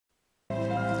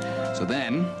So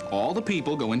then, all the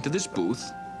people go into this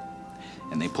booth,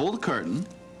 and they pull the curtain,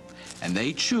 and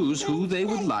they choose who they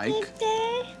would like.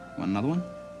 Want another one?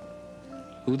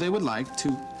 Who they would like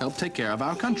to help take care of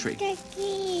our country.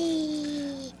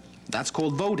 That's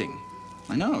called voting.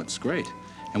 I know, it's great.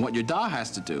 And what your da has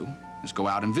to do is go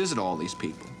out and visit all these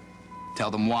people.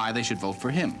 Tell them why they should vote for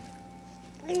him.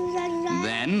 And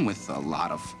then, with a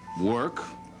lot of work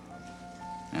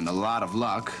and a lot of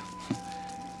luck,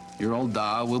 your old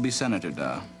da will be Senator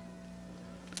Da.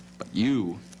 But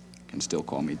you can still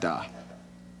call me Da.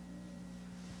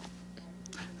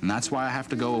 And that's why I have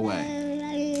to go away.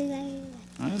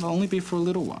 It'll only be for a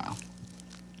little while.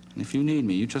 And if you need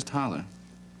me, you just holler.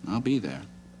 I'll be there.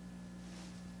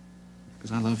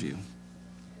 Because I love you.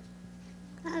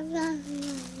 I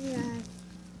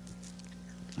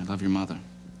love your mother.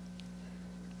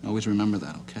 Always remember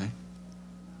that, okay?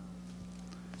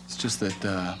 It's just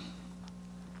that,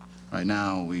 right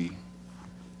now,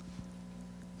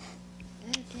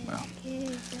 well,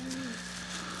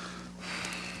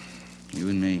 you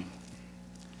and me,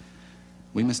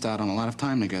 we missed out on a lot of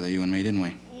time together, you and me, didn't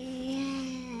we?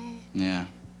 Yeah.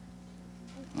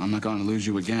 I'm not going to lose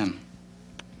you again.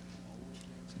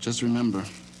 So just remember,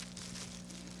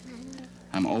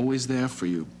 I'm always there for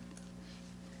you.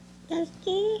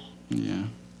 Yeah.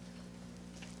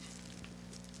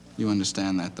 You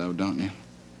understand that, though, don't you?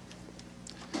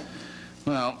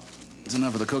 Well, it's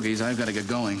enough of the cookies. I've got to get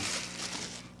going.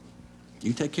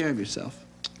 You take care of yourself.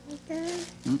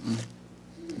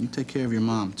 You take care of your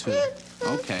mom, too.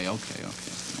 Okay.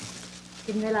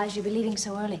 Didn't realize you'd be leaving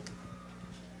so early.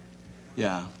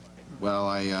 Yeah. Well,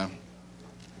 I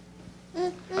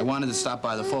wanted to stop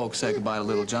by the folks, say goodbye to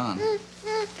little John.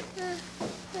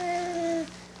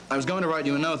 I was going to write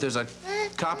you a note. There's a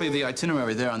copy of the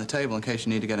itinerary there on the table in case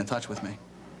you need to get in touch with me.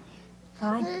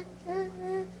 Fine.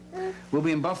 We'll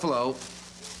be in Buffalo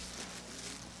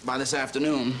by this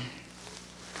afternoon.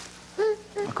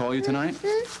 I'll call you tonight.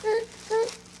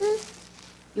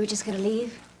 You were just gonna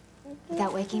leave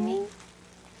without waking me?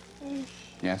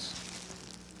 Yes.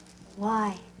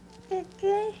 Why?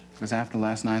 Because after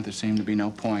last night, there seemed to be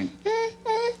no point.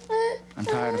 I'm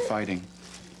tired of fighting.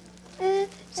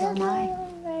 So am I.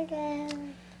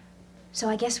 So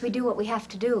I guess we do what we have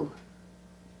to do.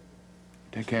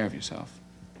 Take care of yourself.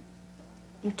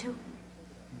 You too.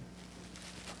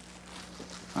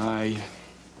 I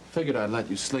figured I'd let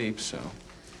you sleep, so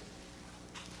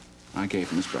I gave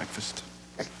him his breakfast.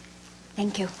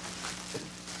 Thank you.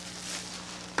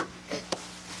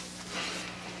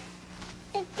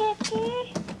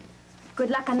 Good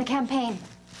luck on the campaign.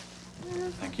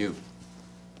 Thank you.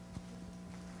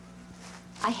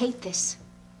 I hate this.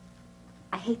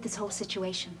 I hate this whole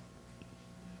situation.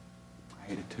 I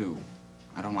hate it, too.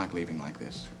 I don't like leaving like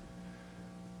this.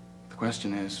 The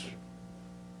question is,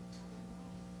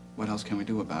 what else can we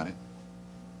do about it?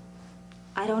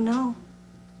 I don't know.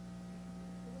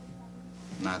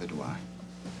 Neither do I.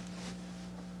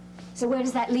 So where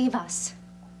does that leave us?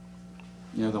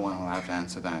 You're the one who'll have to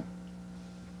answer that.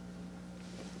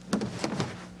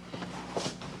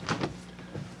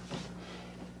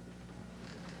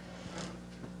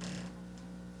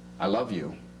 I love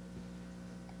you.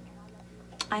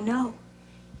 I know.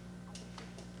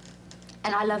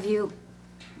 And I love you.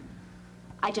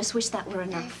 I just wish that were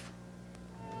enough.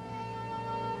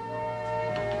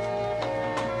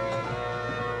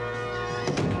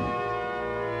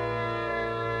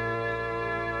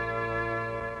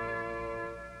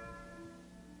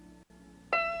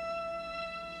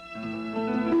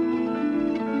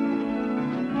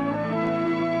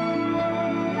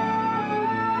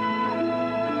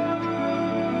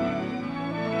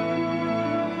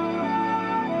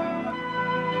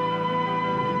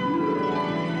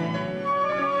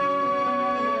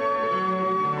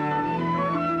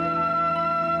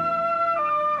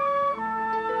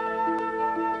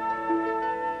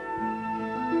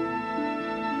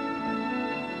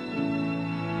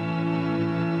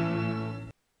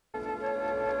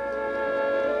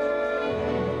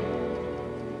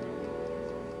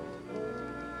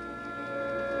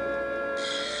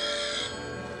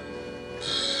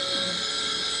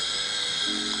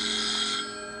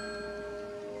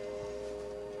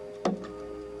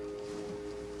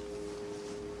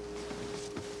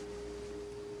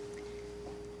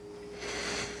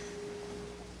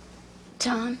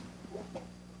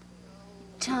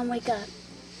 Tom, wake up.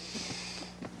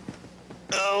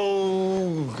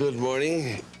 Oh, good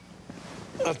morning.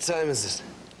 What time is it?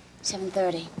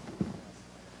 7:30.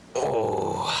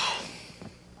 Oh.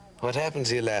 What happened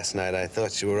to you last night? I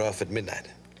thought you were off at midnight.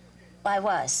 I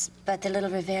was, but the little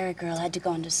Rivera girl had to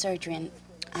go into surgery, and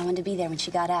I wanted to be there when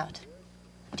she got out.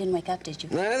 You didn't wake up, did you?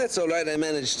 Nah, that's all right. I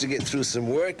managed to get through some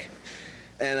work,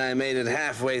 and I made it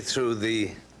halfway through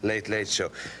the Late Late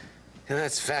Show. You know,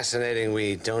 it's fascinating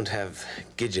we don't have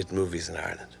Gidget movies in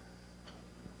Ireland.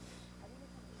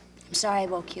 I'm sorry I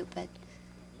woke you, but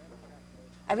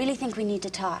I really think we need to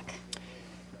talk.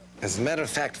 As a matter of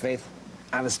fact, Faith,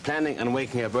 I was planning on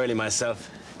waking up early myself,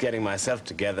 getting myself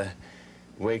together,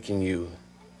 waking you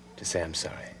to say I'm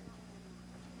sorry.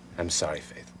 I'm sorry,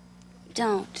 Faith.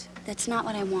 Don't. That's not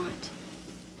what I want.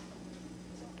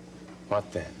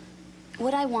 What then?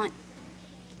 What I want,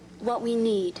 what we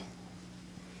need,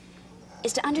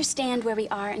 is to understand where we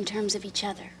are in terms of each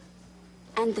other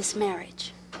and this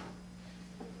marriage.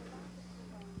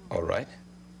 All right.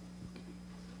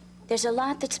 There's a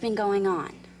lot that's been going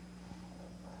on.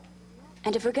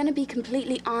 And if we're going to be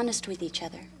completely honest with each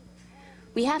other,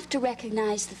 we have to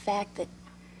recognize the fact that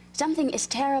something is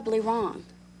terribly wrong.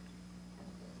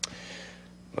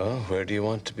 Well, where do you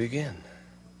want to begin?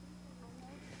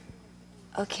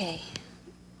 Okay.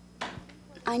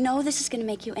 I know this is going to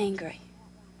make you angry.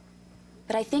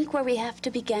 But I think where we have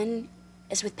to begin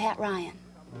is with Pat Ryan.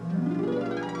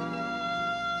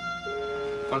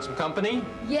 Want some company?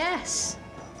 Yes.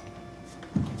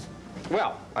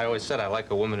 Well, I always said I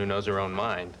like a woman who knows her own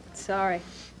mind. Sorry.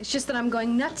 It's just that I'm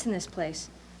going nuts in this place.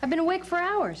 I've been awake for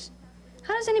hours.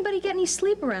 How does anybody get any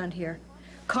sleep around here?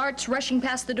 Carts rushing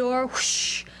past the door,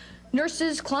 whoosh.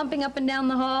 Nurses clomping up and down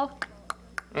the hall.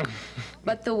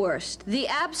 But the worst, the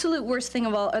absolute worst thing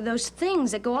of all, are those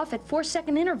things that go off at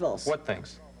 4-second intervals. What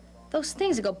things? Those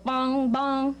things that go bong,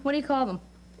 bong. What do you call them?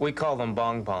 We call them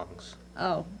bong bongs.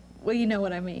 Oh, well, you know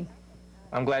what I mean.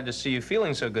 I'm glad to see you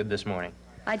feeling so good this morning.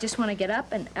 I just want to get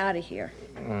up and out of here.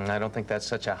 I don't think that's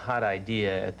such a hot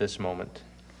idea at this moment.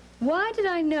 Why did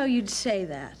I know you'd say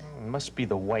that? It must be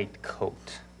the white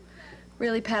coat.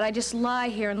 Really, Pat, I just lie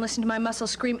here and listen to my muscles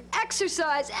scream,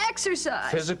 exercise,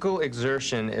 exercise! Physical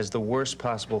exertion is the worst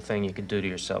possible thing you could do to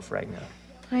yourself right now.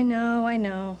 I know, I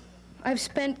know. I've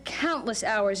spent countless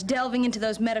hours delving into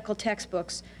those medical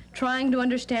textbooks, trying to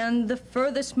understand the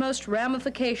furthest most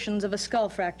ramifications of a skull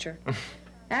fracture.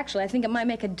 Actually, I think it might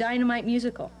make a dynamite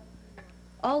musical.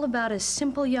 All about a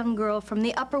simple young girl from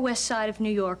the Upper West Side of New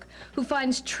York who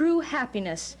finds true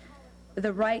happiness with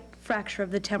a right fracture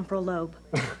of the temporal lobe.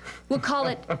 We'll call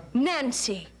it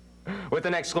Nancy. With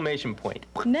an exclamation point.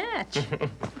 Natch.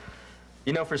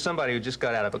 You know, for somebody who just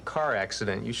got out of a car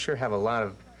accident, you sure have a lot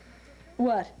of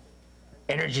What?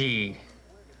 energy.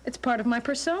 It's part of my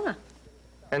persona.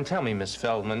 And tell me, Miss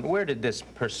Feldman, where did this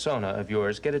persona of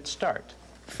yours get its start?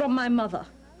 From my mother.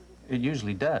 It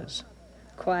usually does.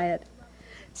 Quiet.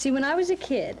 See, when I was a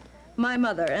kid, my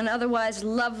mother, an otherwise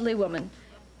lovely woman,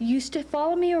 used to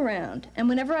follow me around, and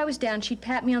whenever I was down, she'd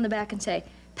pat me on the back and say,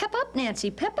 "Pep up,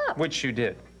 Nancy, pep up." Which you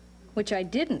did. Which I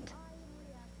didn't.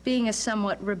 Being a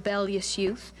somewhat rebellious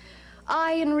youth,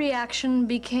 I, in reaction,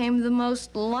 became the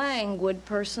most languid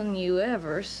person you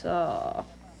ever saw.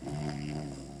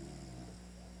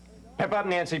 Pep up,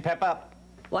 Nancy, pep up.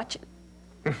 Watch it.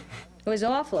 It was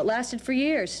awful. It lasted for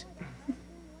years.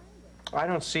 I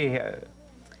don't see...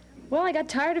 Well, I got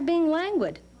tired of being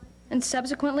languid. And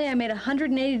subsequently, I made a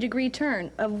 180-degree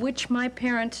turn, of which my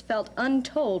parents felt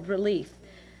untold relief.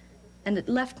 And it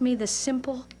left me the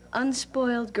simple,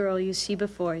 unspoiled girl you see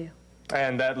before you.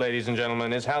 And that, ladies and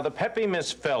gentlemen, is how the peppy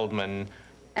Miss Feldman...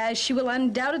 As she will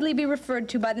undoubtedly be referred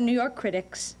to by the New York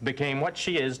critics. ...became what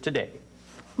she is today.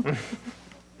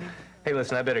 Hey,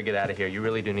 listen, I better get out of here. You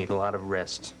really do need a lot of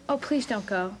rest. Oh, please don't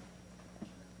go.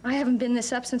 I haven't been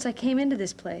this up since I came into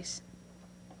this place.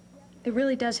 It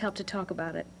really does help to talk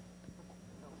about it.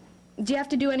 Do you have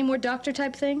to do any more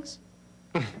doctor-type things?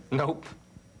 Nope.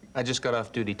 I just got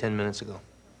off duty 10 minutes ago.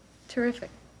 Terrific.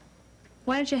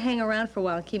 Why don't you hang around for a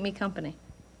while and keep me company?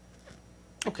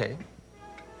 Okay.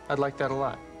 I'd like that a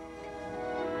lot.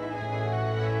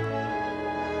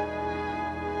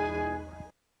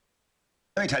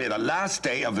 Let me tell you, the last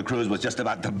day of the cruise was just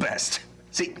about the best.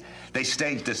 See, they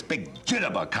staged this big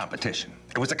jitterbug competition.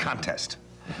 It was a contest.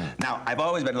 Now, I've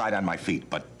always been light on my feet,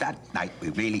 but that night we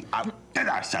really outdid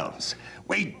ourselves.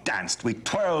 We danced, we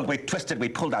twirled, we twisted, we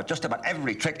pulled out just about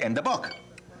every trick in the book.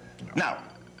 Now,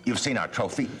 you've seen our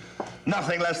trophy.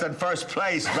 Nothing less than first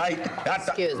place, right?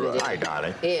 Excuse me, dear. Hi,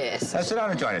 darling. Yes. Sit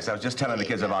down and join us. I was just telling the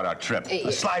kids about our trip.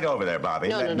 Yes. Slide over there, Bobby.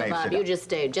 No, Let Maeve Bob, sit you down. just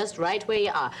stay just right where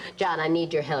you are. John, I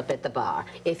need your help at the bar.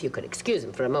 If you could excuse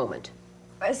him for a moment.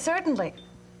 Certainly.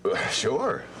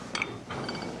 Sure.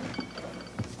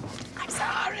 I'm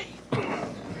sorry.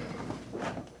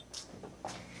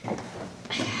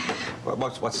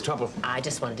 What's the trouble? I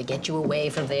just wanted to get you away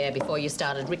from there before you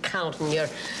started recounting your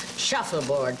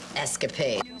shuffleboard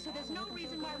escapade. So there's no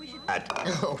reason why we should...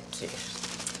 Oh, dear.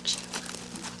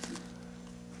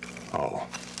 Oh.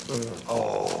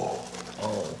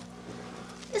 Oh.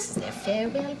 This is their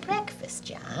farewell breakfast,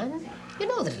 John. You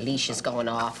know that Alicia's going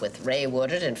off with Ray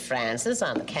Woodard and Francis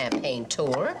on the campaign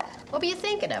tour. What were you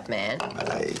thinking of, man?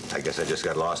 I guess I just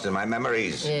got lost in my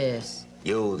memories. Yes.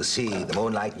 You, the sea, the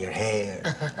moonlight in your hair.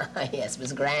 Yes, it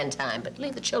was a grand time, but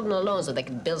leave the children alone so they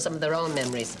can build some of their own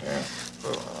memories.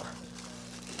 Oh.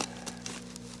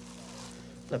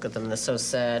 Look at them, they're so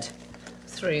sad.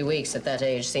 3 weeks at that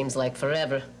age seems like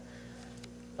forever.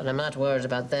 But I'm not worried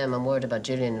about them, I'm worried about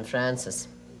Julian and Francis.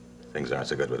 Things aren't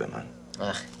so good with him, huh?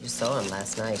 Ugh, you saw him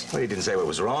last night. Well, he didn't say what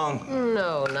was wrong.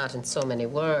 No, not in so many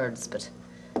words, but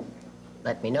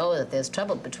let me know that there's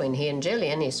trouble between he and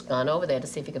Jillian. He's gone over there to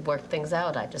see if he could work things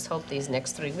out. I just hope these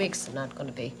next 3 weeks are not going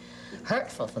to be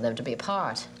hurtful for them to be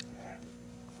apart.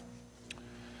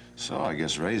 So I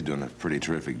guess Ray's doing a pretty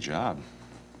terrific job.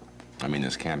 I mean,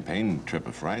 this campaign trip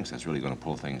of Frank's, that's really going to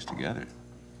pull things together.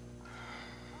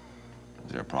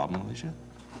 Is there a problem, Alicia?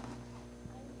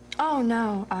 Oh,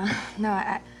 no.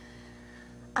 No,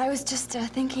 I was just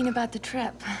thinking about the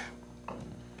trip.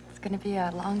 It's going to be a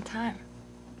long time.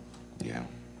 Yeah.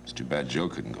 It's too bad Joe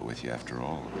couldn't go with you after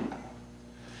all.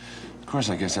 Of course,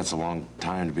 I guess that's a long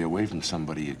time to be away from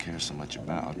somebody you care so much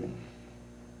about.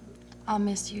 I'll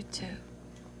miss you, too.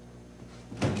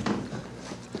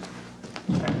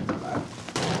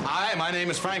 Hi, my name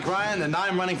is Frank Ryan, and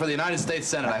I'm running for the United States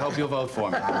Senate. I hope you'll vote for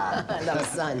me. Hello,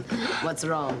 son. What's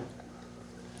wrong?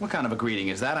 What kind of a greeting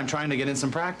is that? I'm trying to get in some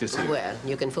practice here. Well,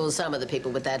 you can fool some of the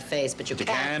people with that face, but you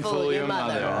can't fool your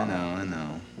mother. I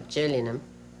know. Gillian,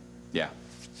 Yeah.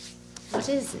 what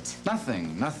is it?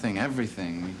 Nothing,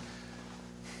 everything.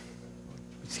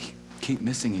 We keep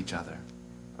missing each other.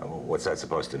 What's that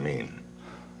supposed to mean?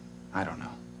 I don't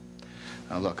know.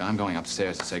 Look, I'm going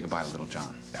upstairs to say goodbye to little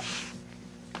John. Yeah.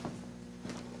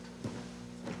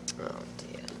 Oh,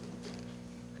 dear.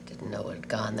 I didn't know it had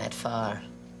gone that far.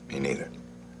 Me neither.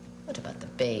 What about the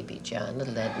baby, John,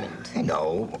 little Edmund?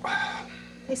 No.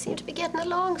 They seem to be getting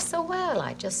along so well.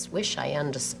 I just wish I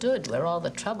understood where all the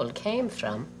trouble came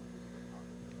from.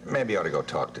 Maybe you ought to go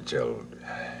talk to Jill.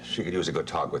 She could use a good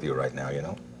talk with you right now, you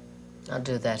know? I'll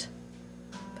do that.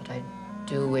 But I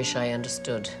do wish I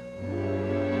understood.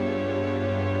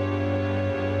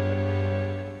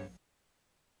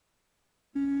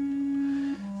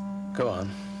 Go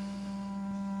on.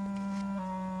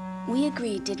 We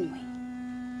agreed, didn't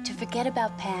we, to forget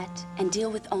about Pat and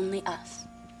deal with only us.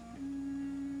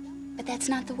 But that's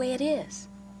not the way it is.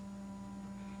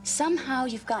 Somehow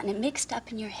you've gotten it mixed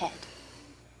up in your head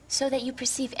so that you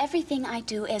perceive everything I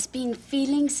do as being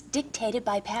feelings dictated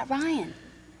by Pat Ryan.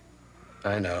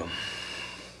 I know.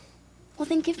 Well,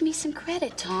 then give me some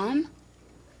credit, Tom.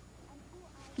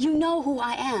 You know who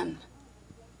I am.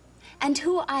 And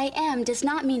who I am does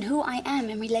not mean who I am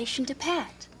in relation to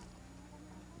Pat.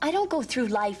 I don't go through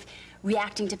life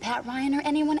reacting to Pat Ryan or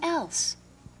anyone else.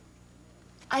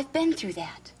 I've been through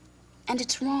that, and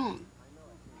it's wrong.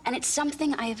 And it's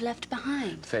something I have left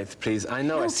behind. Faith, please, I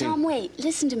know No, I seem... Tom, wait.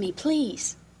 Listen to me,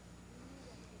 please.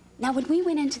 Now, when we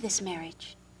went into this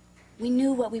marriage, we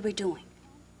knew what we were doing.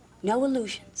 No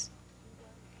illusions.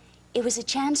 It was a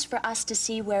chance for us to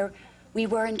see where we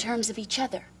were in terms of each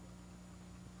other.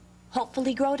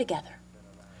 Hopefully grow together.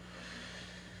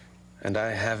 And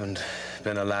I haven't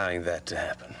been allowing that to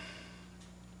happen.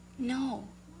 No,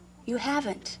 you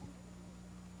haven't.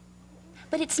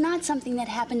 But it's not something that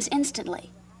happens instantly.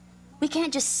 We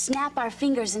can't just snap our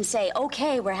fingers and say,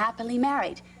 okay, we're happily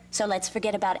married, so let's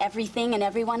forget about everything and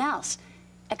everyone else,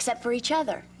 except for each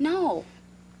other. No.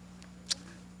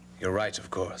 You're right, of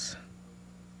course.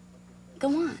 Go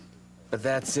on. But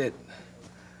that's it.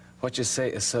 What you say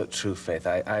is so true, Faith.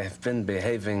 I have been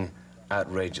behaving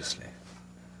outrageously.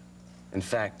 In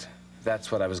fact,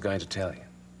 that's what I was going to tell you.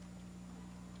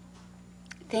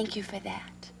 Thank you for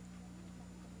that.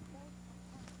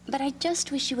 But I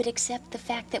just wish you would accept the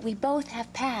fact that we both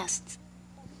have pasts.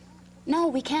 No,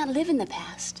 we can't live in the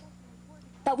past.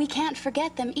 But we can't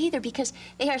forget them either because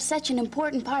they are such an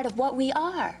important part of what we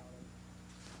are.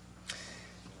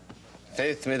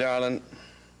 Faith, me darling,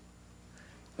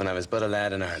 when I was but a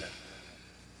lad in Ireland.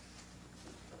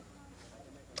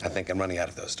 I think I'm running out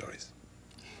of those stories.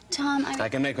 Tom, I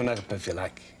can make one up if you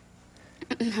like.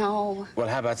 No. Well,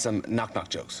 how about some knock-knock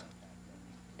jokes?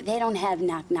 They don't have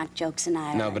knock-knock jokes in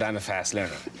Ireland. No, but I'm a fast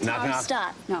learner. Tom, Knock-knock.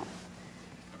 stop. No.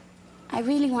 I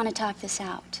really want to talk this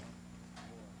out.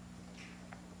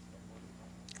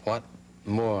 What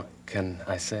more can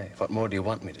I say? What more do you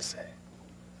want me to say?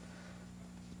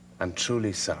 I'm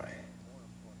truly sorry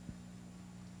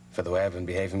for the way I've been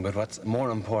behaving, but what's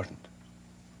more important,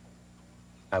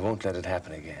 I won't let it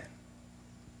happen again.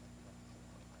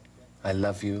 I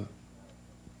love you,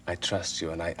 I trust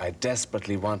you, and I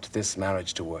desperately want this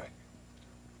marriage to work.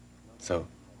 So,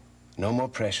 no more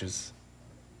pressures,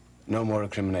 no more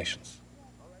recriminations.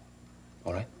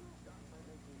 All right?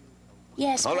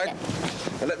 Yes. All right.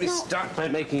 Now let me start by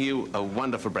making you a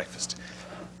wonderful breakfast.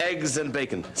 Eggs and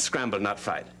bacon, scrambled, not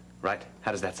fried. Right?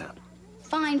 How does that sound?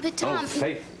 Fine, but Tom... Oh,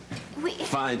 Faith.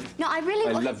 Fine. No, I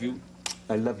really... I love you.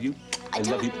 I love you. I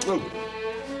love you. Oh.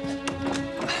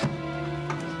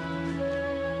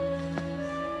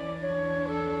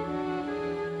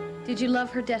 Did you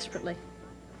love her desperately?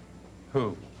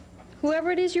 Who?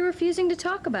 Whoever it is you're refusing to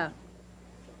talk about.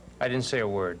 I didn't say a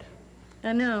word.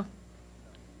 I know.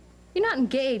 You're not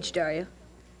engaged, are you?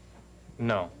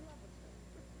 No.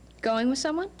 Going with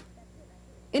someone?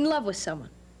 In love with someone?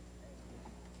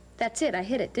 That's it, I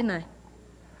hit it, didn't I?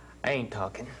 I ain't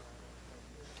talking.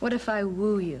 What if I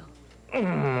woo you?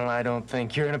 I don't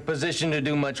think you're in a position to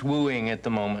do much wooing at the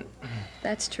moment.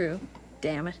 That's true.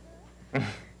 Damn it.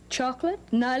 Chocolate?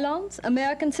 Nylons?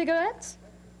 American cigarettes?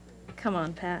 Come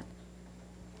on, Pat.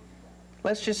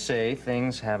 Let's just say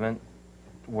things haven't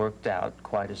worked out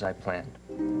quite as I planned.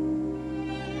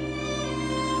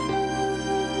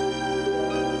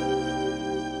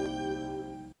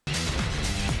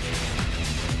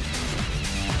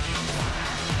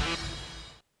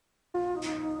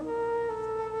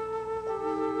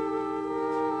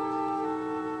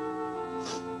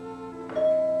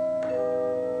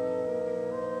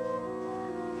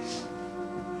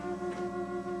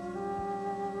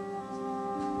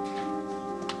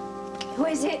 Who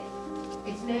is it?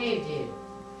 It's Maeve, dear.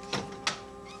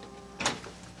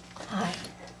 Hi.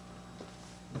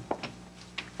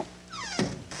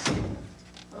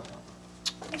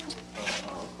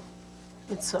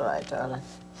 It's all right, darling.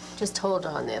 Just hold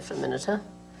on there for a minute, huh?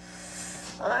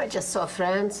 I just saw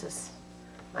Frances.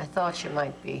 I thought you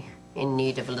might be in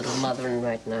need of a little mothering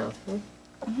right now.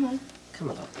 Mm-hmm. Come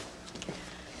along.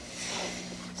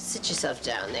 Sit yourself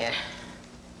down there.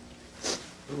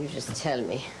 And you just tell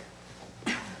me.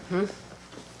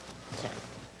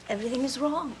 Everything is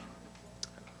wrong.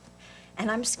 And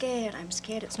I'm scared. I'm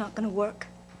scared it's not going to work.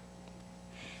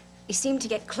 We seem to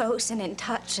get close and in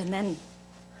touch, and then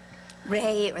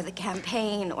Ray or the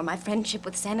campaign or my friendship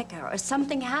with Seneca or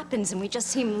something happens and we just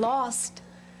seem lost.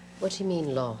 What do you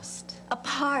mean lost?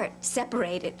 Apart,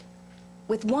 separated,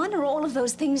 with one or all of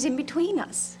those things in between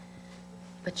us.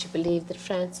 But you believe that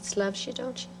Francis loves you,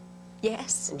 don't you?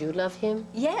 Yes. And you love him?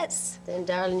 Yes. Then,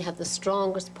 darling, you have the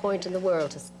strongest point in the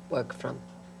world to work from.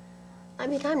 I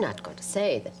mean, I'm not going to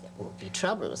say that there won't be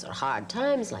troubles or hard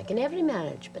times like in every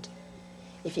marriage, but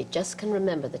if you just can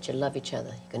remember that you love each other,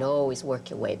 you can always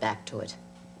work your way back to it.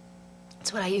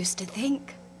 It's what I used to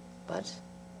think. But?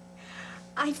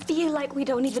 I feel like we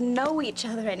don't even know each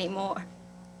other anymore.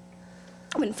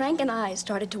 When Frank and I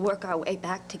started to work our way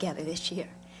back together this year,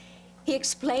 he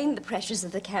explained the pressures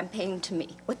of the campaign to me,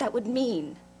 what that would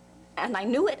mean. And I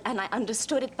knew it and I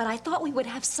understood it, but I thought we would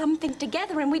have something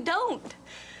together, and we don't.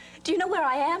 Do you know where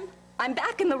I am? I'm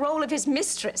back in the role of his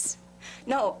mistress.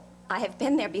 No, I have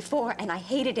been there before, and I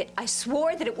hated it. I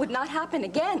swore that it would not happen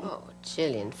again. Oh,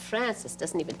 Gillian, Francis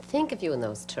doesn't even think of you in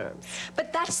those terms.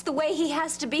 But that's the way he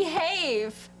has to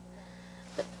behave.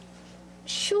 But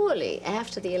surely,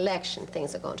 after the election,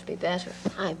 things are going to be better.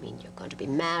 I mean, you're going to be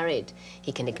married.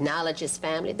 He can acknowledge his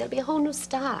family. There'll be a whole new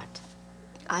start.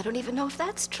 I don't even know if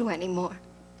that's true anymore.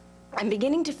 I'm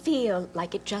beginning to feel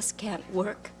like it just can't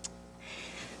work.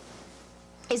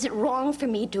 Is it wrong for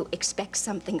me to expect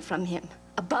something from him,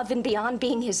 above and beyond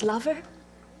being his lover?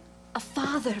 A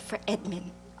father for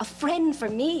Edmund, a friend for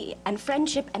me, and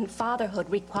friendship and fatherhood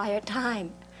require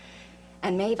time.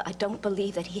 And Maeve, I don't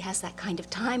believe that he has that kind of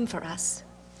time for us.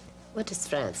 What does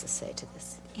Francis say to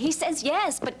this? He says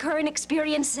yes, but current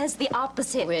experience says the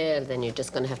opposite. Well, then you're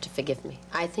just going to have to forgive me.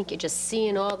 I think you're just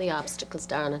seeing all the obstacles,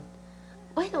 darling.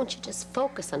 Why don't you just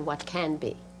focus on what can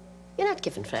be? You're not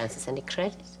giving Francis any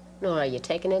credit, nor are you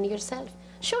taking any yourself.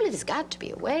 Surely there's got to be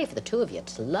a way for the two of you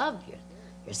to love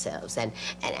yourselves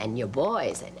and your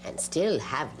boys and still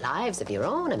have lives of your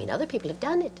own. I mean, other people have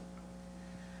done it.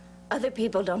 Other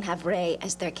people don't have Ray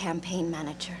as their campaign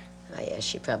manager. Oh, yes,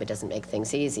 she probably doesn't make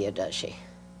things easier, does she?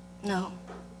 No,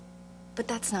 but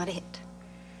that's not it.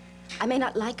 I may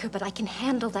not like her, but I can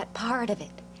handle that part of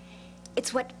it.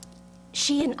 It's what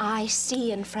she and I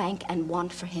see in Frank and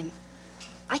want for him.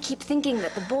 I keep thinking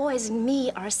that the boys and me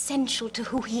are essential to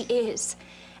who he is.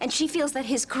 And she feels that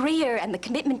his career and the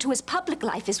commitment to his public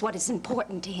life is what is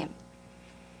important to him.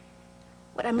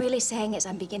 What I'm really saying is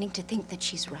I'm beginning to think that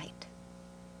she's right.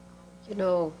 You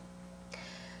know,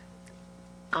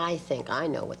 I think I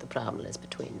know what the problem is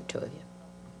between the two of you.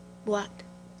 What?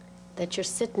 That you're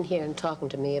sitting here and talking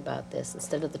to me about this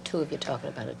instead of the two of you talking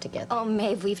about it together. Oh,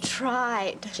 Maeve, we've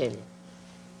tried. Jillian,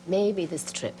 maybe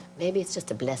this trip, maybe it's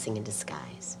just a blessing in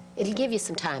disguise. It'll give you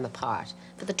some time apart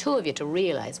for the two of you to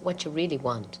realize what you really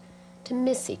want, to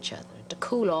miss each other, to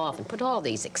cool off and put all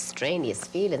these extraneous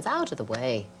feelings out of the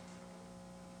way.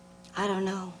 I don't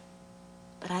know,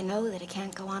 but I know that it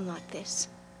can't go on like this.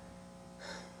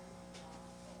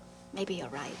 Maybe you're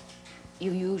right.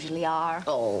 You usually are.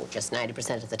 Oh, just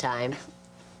 90% of the time.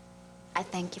 I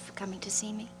thank you for coming to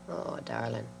see me. Oh,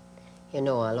 darling, you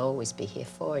know I'll always be here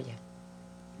for you.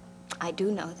 I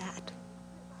do know that.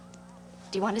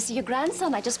 Do you want to see your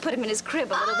grandson? I just put him in his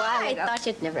crib a little while ago. I thought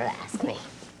you'd never ask me.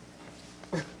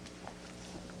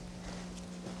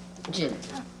 Jill,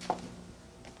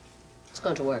 it's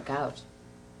going to work out.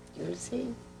 You'll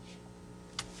see.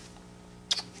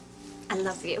 I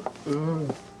love you.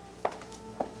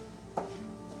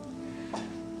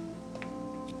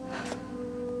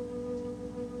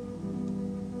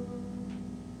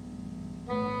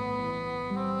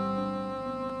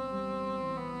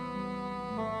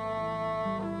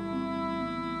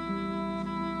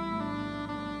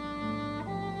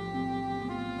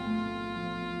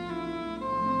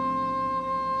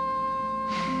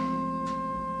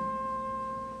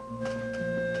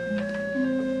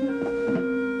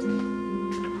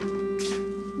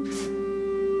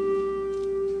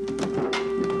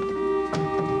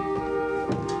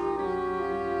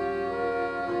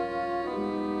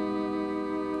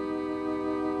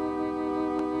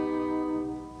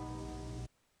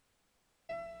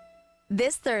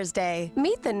 This Thursday,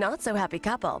 meet the not-so-happy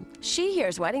couple. She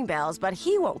hears wedding bells, but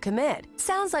he won't commit.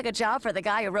 Sounds like a job for the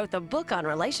guy who wrote the book on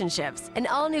relationships. An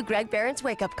all-new Greg Barron's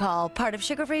Wake Up Call, part of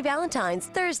Sugar Free Valentine's,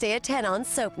 Thursday at 10 on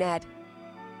SoapNet.